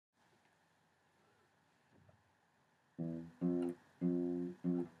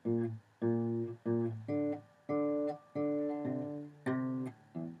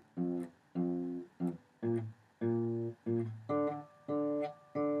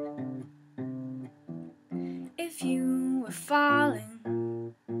were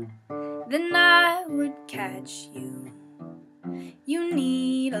falling, then I would catch you. You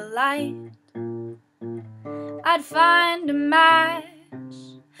need a light, I'd find a match,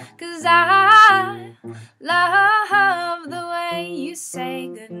 'cause I love the way you say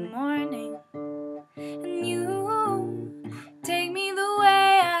good morning, and you take me the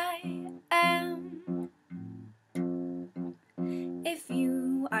way I am. If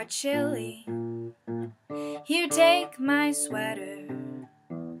you are chilly, here, take my sweater.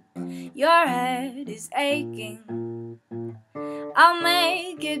 Your head is aching, I'll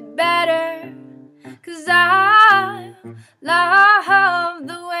make it better, 'cause I love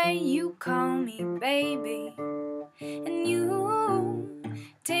the way you call me baby, and you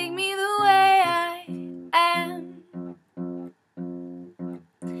take me the way I am.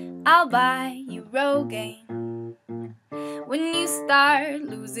 I'll buy you Rogaine when you start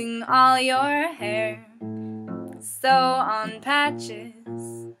losing all your hair. So on patches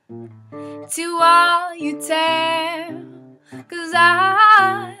to all you tear, 'cause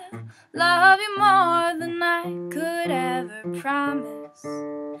I love you more than I could ever promise.